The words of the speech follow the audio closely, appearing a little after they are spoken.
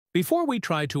Before we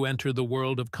try to enter the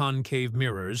world of concave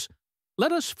mirrors,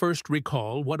 let us first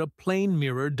recall what a plane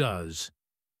mirror does.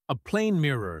 A plane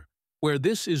mirror, where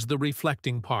this is the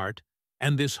reflecting part,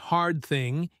 and this hard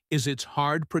thing is its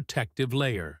hard protective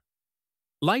layer.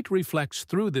 Light reflects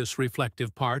through this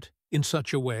reflective part in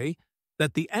such a way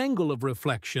that the angle of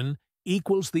reflection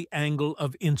equals the angle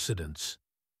of incidence.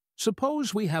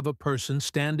 Suppose we have a person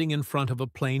standing in front of a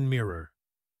plane mirror.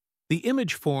 The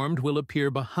image formed will appear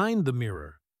behind the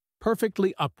mirror,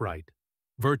 perfectly upright,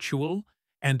 virtual,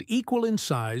 and equal in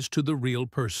size to the real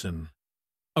person.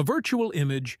 A virtual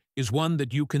image is one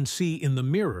that you can see in the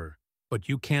mirror, but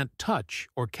you can't touch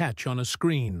or catch on a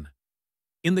screen.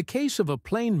 In the case of a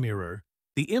plane mirror,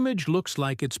 the image looks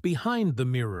like it's behind the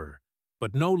mirror,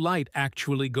 but no light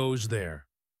actually goes there.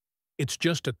 It's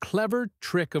just a clever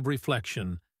trick of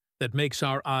reflection that makes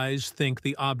our eyes think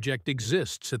the object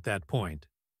exists at that point.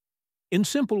 In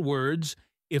simple words,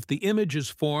 if the image is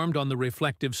formed on the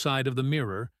reflective side of the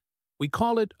mirror, we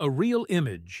call it a real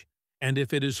image, and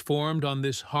if it is formed on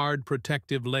this hard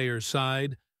protective layer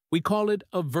side, we call it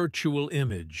a virtual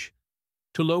image.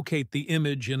 To locate the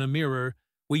image in a mirror,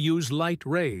 we use light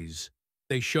rays.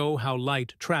 They show how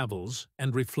light travels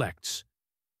and reflects.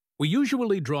 We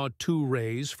usually draw two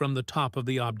rays from the top of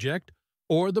the object,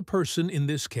 or the person in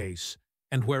this case,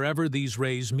 and wherever these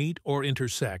rays meet or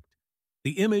intersect,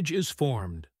 the image is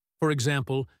formed. For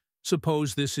example,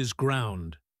 suppose this is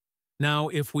ground. Now,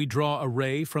 if we draw a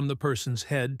ray from the person's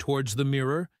head towards the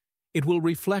mirror, it will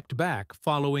reflect back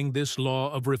following this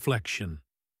law of reflection.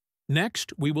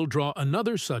 Next, we will draw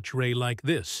another such ray like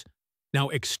this. Now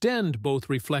extend both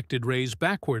reflected rays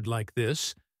backward like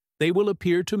this. They will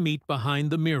appear to meet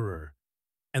behind the mirror.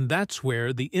 And that's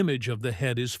where the image of the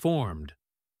head is formed.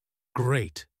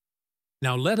 Great!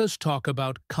 Now let us talk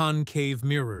about concave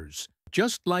mirrors.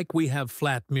 Just like we have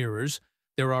flat mirrors,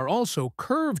 there are also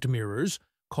curved mirrors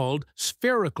called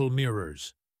spherical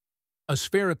mirrors. A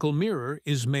spherical mirror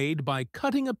is made by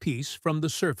cutting a piece from the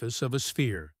surface of a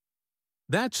sphere.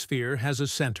 That sphere has a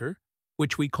center,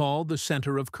 which we call the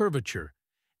center of curvature,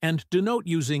 and denote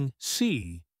using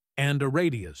C, and a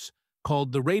radius,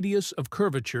 called the radius of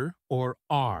curvature, or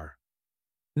R.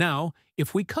 Now,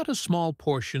 if we cut a small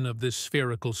portion of this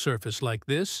spherical surface like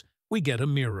this, we get a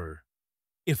mirror.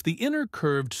 If the inner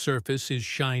curved surface is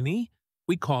shiny,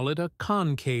 we call it a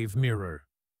concave mirror.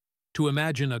 To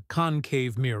imagine a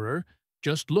concave mirror,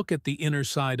 just look at the inner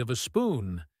side of a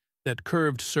spoon. That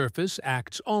curved surface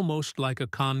acts almost like a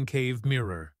concave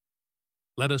mirror.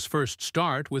 Let us first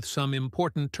start with some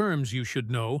important terms you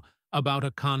should know about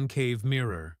a concave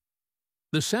mirror.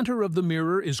 The center of the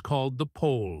mirror is called the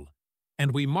pole,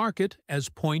 and we mark it as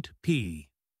point P.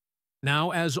 Now,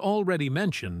 as already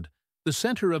mentioned, the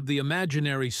center of the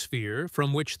imaginary sphere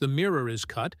from which the mirror is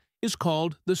cut is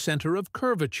called the center of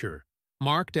curvature,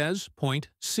 marked as point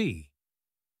C.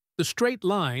 The straight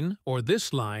line, or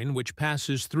this line which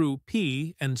passes through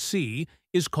P and C,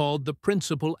 is called the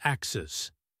principal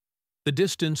axis. The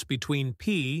distance between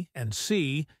P and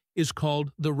C is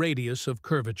called the radius of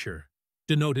curvature,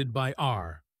 denoted by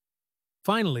R.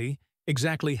 Finally,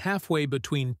 exactly halfway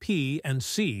between P and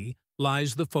C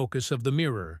lies the focus of the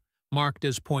mirror, marked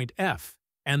as point F,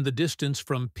 and the distance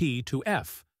from P to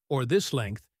F, or this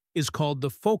length, is called the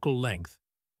focal length,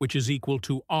 which is equal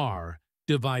to R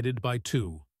divided by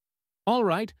 2. All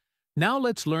right, now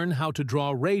let's learn how to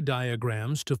draw ray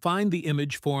diagrams to find the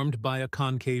image formed by a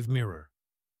concave mirror.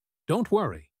 Don't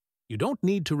worry, you don't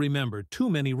need to remember too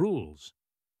many rules.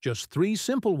 Just 3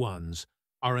 simple ones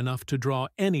are enough to draw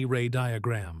any ray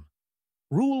diagram.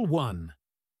 Rule 1.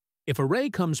 If a ray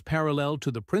comes parallel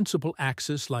to the principal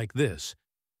axis like this,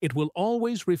 it will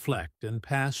always reflect and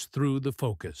pass through the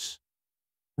focus.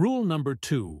 Rule number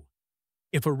 2.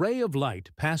 If a ray of light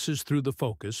passes through the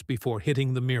focus before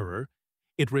hitting the mirror,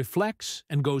 it reflects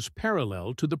and goes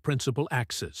parallel to the principal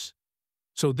axis.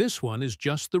 So this one is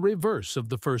just the reverse of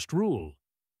the first rule.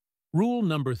 Rule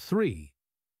number 3.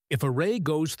 If a ray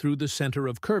goes through the center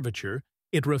of curvature,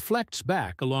 it reflects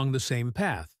back along the same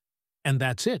path. And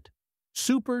that's it.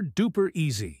 Super duper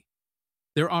easy.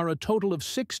 There are a total of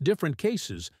 6 different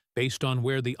cases based on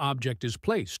where the object is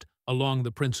placed along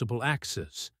the principal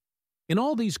axis. In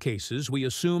all these cases, we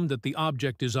assume that the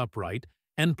object is upright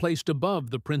and placed above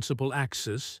the principal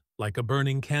axis, like a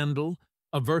burning candle,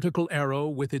 a vertical arrow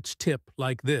with its tip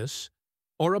like this,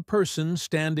 or a person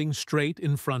standing straight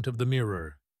in front of the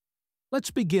mirror.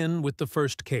 Let's begin with the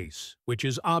first case, which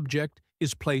is object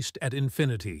is placed at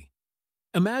infinity.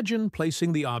 Imagine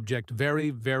placing the object very,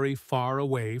 very far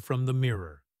away from the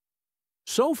mirror.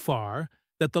 So far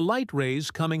that the light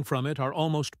rays coming from it are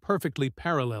almost perfectly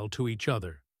parallel to each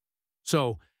other.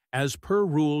 So, As per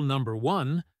rule number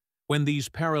 1, when these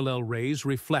parallel rays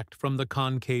reflect from the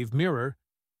concave mirror,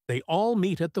 they all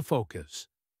meet at the focus.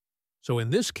 So in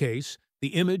this case,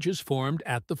 the image is formed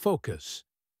at the focus.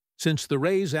 Since the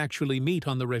rays actually meet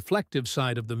on the reflective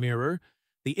side of the mirror,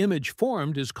 the image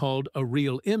formed is called a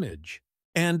real image.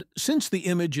 And since the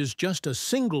image is just a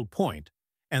single point,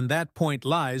 and that point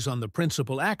lies on the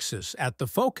principal axis at the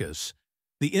focus,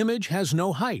 the image has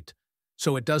no height,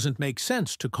 so it doesn't make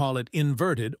sense to call it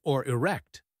inverted or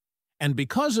erect. And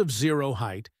because of zero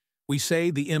height, we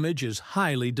say the image is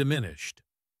highly diminished.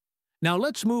 Now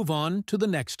let's move on to the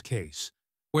next case,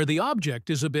 where the object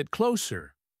is a bit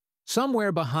closer,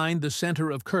 somewhere behind the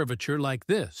center of curvature like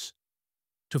this.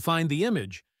 To find the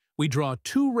image, we draw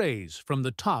two rays from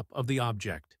the top of the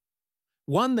object.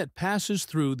 One that passes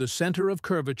through the center of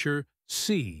curvature,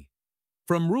 C.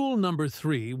 From rule number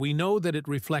 3, we know that it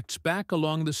reflects back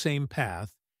along the same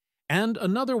path, and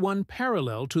another one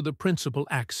parallel to the principal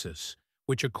axis,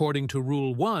 which according to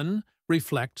rule 1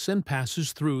 reflects and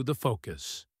passes through the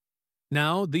focus.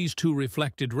 Now, these two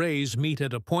reflected rays meet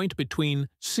at a point between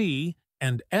C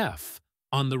and F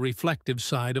on the reflective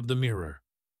side of the mirror.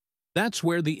 That's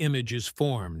where the image is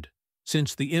formed.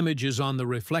 Since the image is on the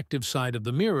reflective side of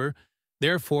the mirror,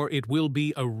 therefore it will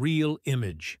be a real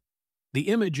image. The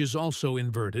image is also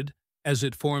inverted, as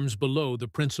it forms below the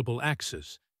principal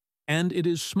axis, and it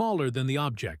is smaller than the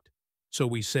object, so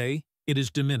we say it is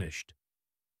diminished.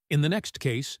 In the next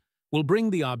case, we'll bring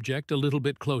the object a little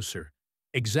bit closer,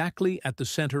 exactly at the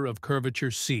center of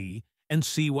curvature C, and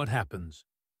see what happens.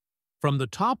 From the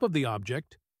top of the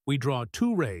object, we draw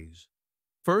two rays.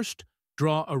 First,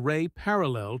 draw a ray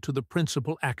parallel to the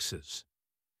principal axis.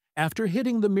 After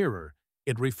hitting the mirror,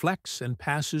 it reflects and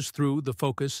passes through the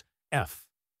focus F.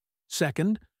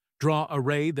 Second, draw a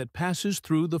ray that passes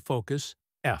through the focus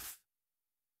F.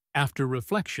 After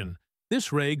reflection,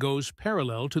 this ray goes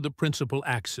parallel to the principal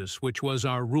axis, which was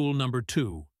our rule number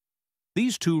 2.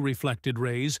 These two reflected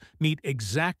rays meet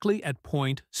exactly at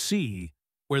point C,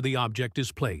 where the object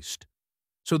is placed.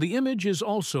 So the image is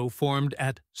also formed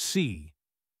at C.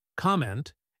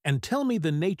 Comment and tell me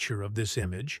the nature of this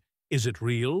image. Is it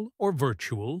real or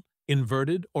virtual,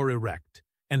 inverted or erect,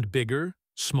 and bigger,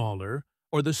 smaller,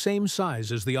 or the same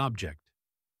size as the object?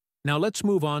 Now let's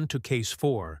move on to case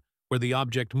 4, where the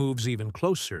object moves even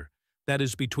closer, that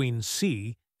is between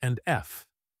C and F.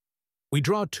 We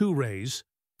draw two rays.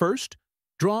 First,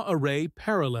 draw a ray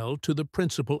parallel to the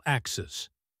principal axis.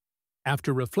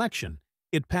 After reflection,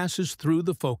 it passes through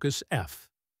the focus F.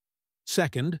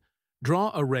 Second,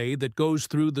 draw a ray that goes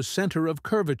through the center of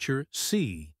curvature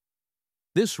C.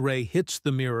 This ray hits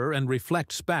the mirror and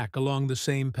reflects back along the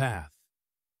same path.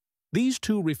 These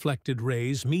two reflected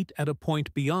rays meet at a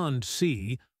point beyond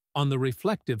C on the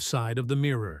reflective side of the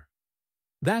mirror.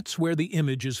 That's where the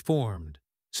image is formed.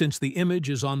 Since the image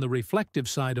is on the reflective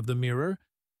side of the mirror,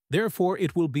 therefore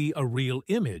it will be a real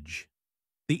image.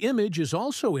 The image is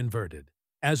also inverted,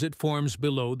 as it forms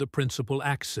below the principal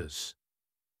axis.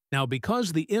 Now,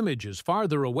 because the image is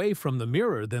farther away from the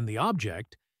mirror than the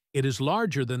object, it is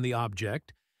larger than the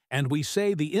object, and we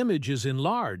say the image is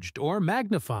enlarged or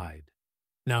magnified.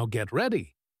 Now get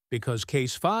ready, because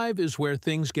case 5 is where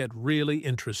things get really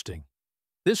interesting.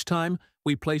 This time,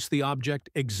 we place the object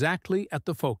exactly at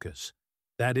the focus,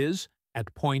 that is,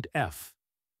 at point F.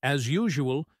 As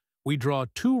usual, we draw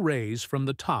two rays from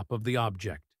the top of the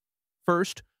object.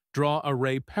 First, draw a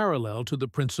ray parallel to the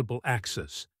principal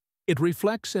axis. It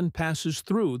reflects and passes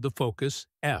through the focus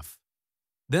F.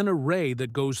 Then a ray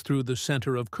that goes through the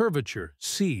center of curvature,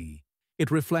 C.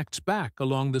 It reflects back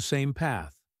along the same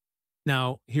path.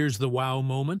 Now, here's the wow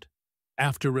moment.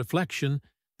 After reflection,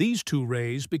 these two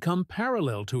rays become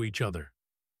parallel to each other.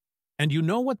 And you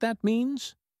know what that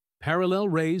means? Parallel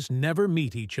rays never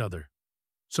meet each other.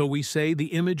 So we say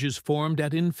the image is formed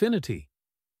at infinity,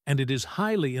 and it is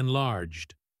highly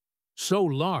enlarged. So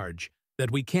large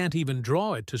that we can't even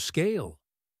draw it to scale.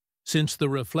 Since the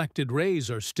reflected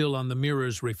rays are still on the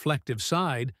mirror's reflective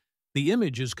side, the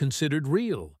image is considered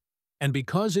real, and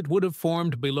because it would have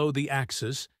formed below the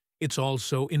axis, it's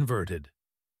also inverted.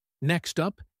 Next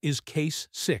up is case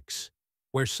 6,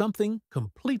 where something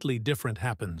completely different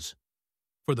happens.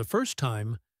 For the first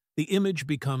time, the image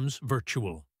becomes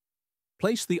virtual.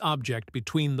 Place the object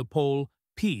between the pole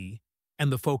P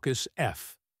and the focus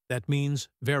F. That means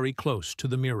very close to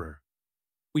the mirror.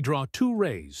 We draw two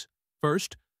rays.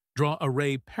 First, draw a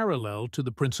ray parallel to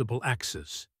the principal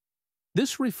axis.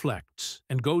 This reflects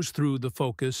and goes through the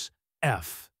focus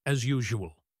F as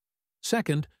usual.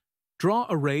 Second, draw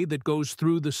a ray that goes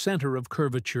through the center of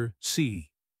curvature C.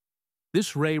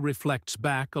 This ray reflects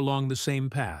back along the same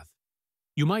path.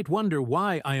 You might wonder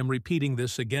why I am repeating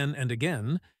this again and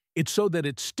again. It's so that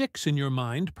it sticks in your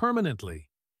mind permanently,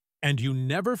 and you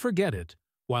never forget it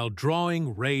while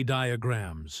drawing ray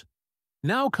diagrams.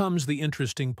 Now comes the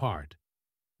interesting part.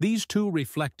 These two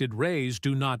reflected rays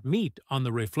do not meet on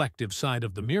the reflective side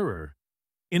of the mirror.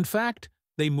 In fact,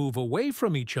 they move away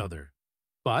from each other.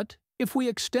 But if we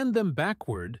extend them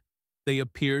backward, they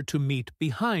appear to meet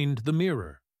behind the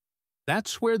mirror.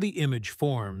 That's where the image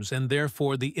forms, and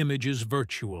therefore the image is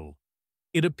virtual.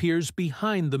 It appears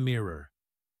behind the mirror,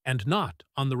 and not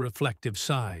on the reflective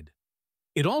side.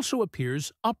 It also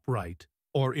appears upright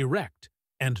or erect,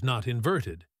 and not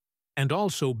inverted, and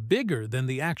also bigger than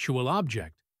the actual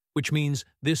object, which means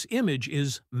this image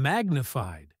is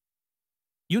magnified.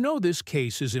 You know this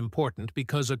case is important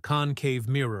because a concave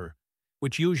mirror,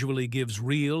 which usually gives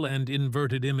real and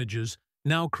inverted images,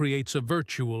 now creates a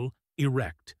virtual,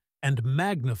 erect, and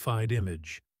magnified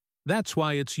image. That's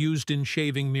why it's used in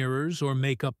shaving mirrors or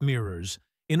makeup mirrors,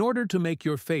 in order to make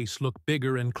your face look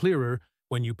bigger and clearer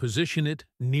when you position it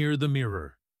near the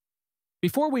mirror.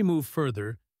 Before we move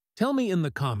further, tell me in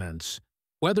the comments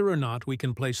whether or not we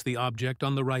can place the object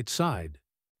on the right side.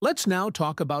 Let's now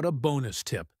talk about a bonus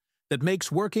tip that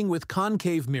makes working with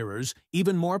concave mirrors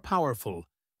even more powerful,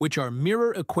 which are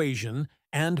mirror equation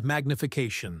and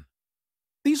magnification.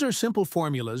 These are simple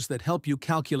formulas that help you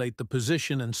calculate the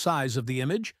position and size of the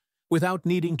image without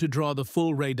needing to draw the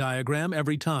full ray diagram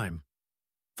every time.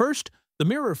 First, the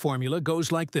mirror formula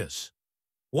goes like this.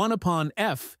 1 upon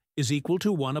F is equal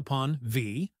to 1 upon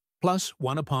V plus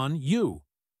 1 upon U.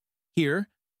 Here,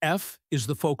 F is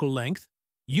the focal length,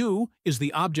 U is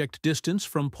the object distance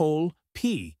from pole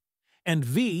P, and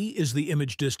V is the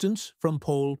image distance from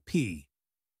pole P.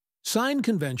 Sign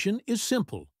convention is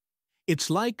simple. It's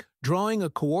like drawing a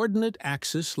coordinate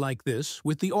axis like this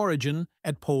with the origin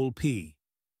at pole P.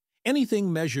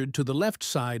 Anything measured to the left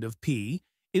side of P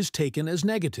is taken as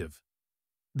negative.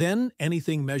 Then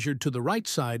anything measured to the right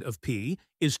side of P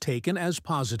is taken as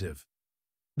positive.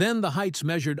 Then the heights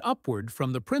measured upward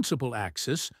from the principal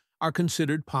axis are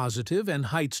considered positive, and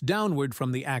heights downward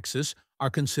from the axis are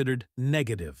considered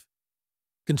negative.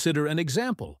 Consider an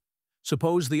example.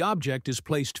 Suppose the object is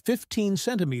placed 15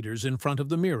 centimeters in front of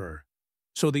the mirror.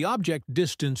 So the object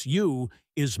distance U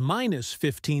is minus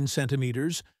 15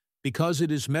 centimeters because it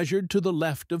is measured to the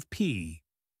left of P.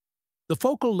 The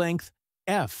focal length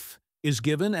F is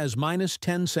given as minus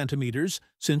 10 centimeters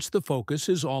since the focus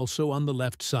is also on the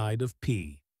left side of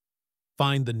P.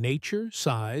 Find the nature,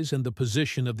 size, and the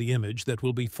position of the image that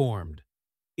will be formed.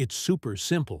 It's super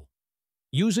simple.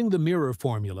 Using the mirror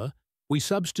formula, we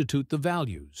substitute the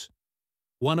values.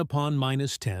 1 upon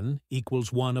minus 10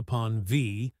 equals 1 upon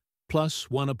V plus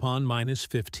 1 upon minus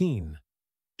 15.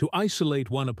 To isolate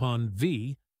 1 upon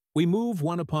V, we move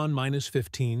 1 upon minus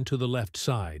 15 to the left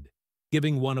side,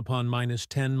 giving 1 upon minus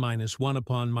 10 minus 1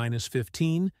 upon minus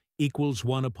 15 equals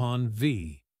 1 upon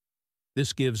V.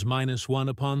 This gives minus 1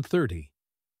 upon 30.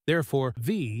 Therefore,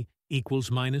 V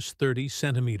equals minus 30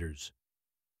 centimeters.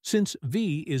 Since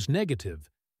V is negative,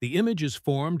 the image is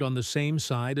formed on the same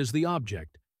side as the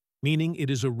object, meaning it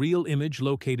is a real image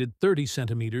located 30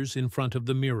 centimeters in front of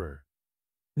the mirror.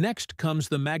 Next comes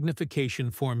the magnification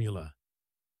formula.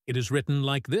 It is written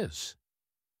like this.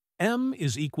 M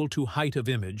is equal to height of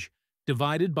image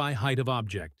divided by height of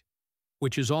object,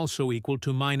 which is also equal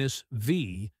to minus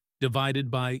V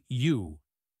divided by U.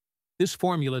 This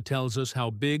formula tells us how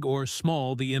big or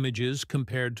small the image is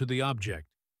compared to the object.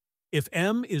 If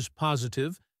M is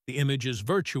positive, the image is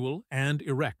virtual and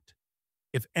erect.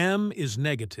 If M is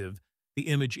negative, the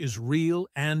image is real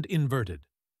and inverted.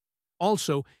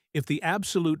 Also, if the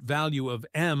absolute value of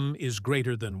M is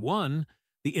greater than 1,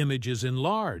 the image is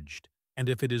enlarged, and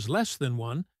if it is less than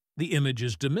 1, the image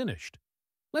is diminished.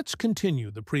 Let's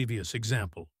continue the previous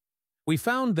example. We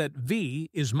found that V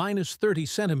is minus 30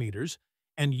 centimeters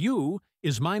and U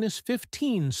is minus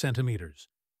 15 centimeters.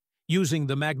 Using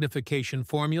the magnification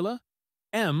formula,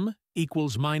 M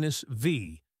equals minus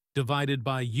V divided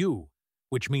by U,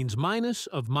 which means minus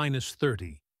of minus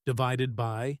 30 divided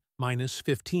by minus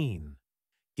 15,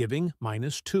 giving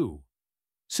minus 2.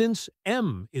 Since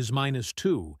M is minus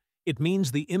 2, it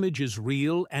means the image is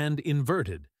real and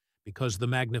inverted, because the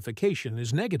magnification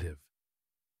is negative.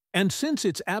 And since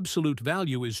its absolute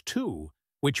value is 2,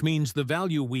 which means the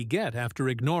value we get after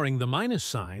ignoring the minus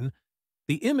sign,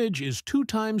 the image is 2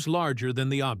 times larger than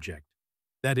the object.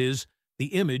 That is, the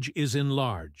image is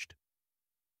enlarged.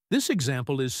 This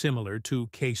example is similar to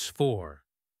case 4,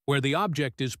 where the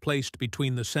object is placed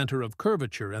between the center of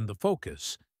curvature and the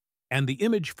focus, and the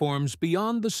image forms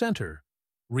beyond the center,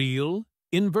 real,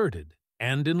 inverted,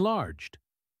 and enlarged.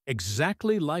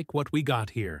 exactly like what we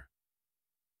got here.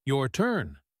 Your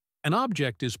turn. An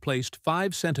object is placed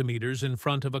 5 centimeters in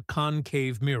front of a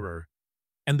concave mirror,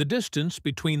 and the distance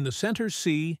between the center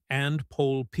C and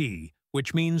pole P,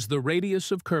 which means the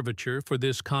radius of curvature for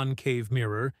this concave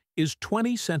mirror, is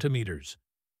 20 centimeters.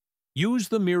 Use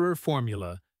the mirror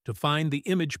formula to find the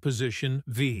image position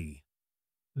V.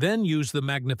 Then use the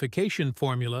magnification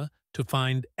formula to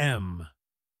find M.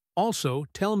 Also,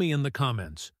 tell me in the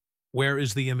comments, where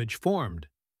is the image formed?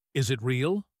 Is it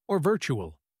real or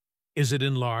virtual? Is it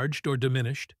enlarged or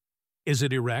diminished? Is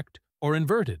it erect or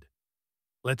inverted?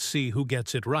 Let's see who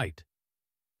gets it right.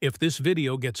 If this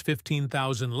video gets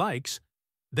 15,000 likes,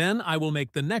 then I will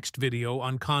make the next video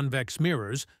on convex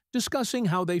mirrors discussing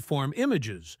how they form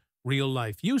images,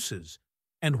 real-life uses,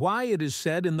 and why it is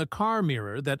said in the car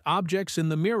mirror that objects in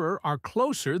the mirror are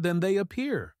closer than they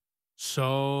appear.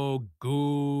 So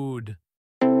good!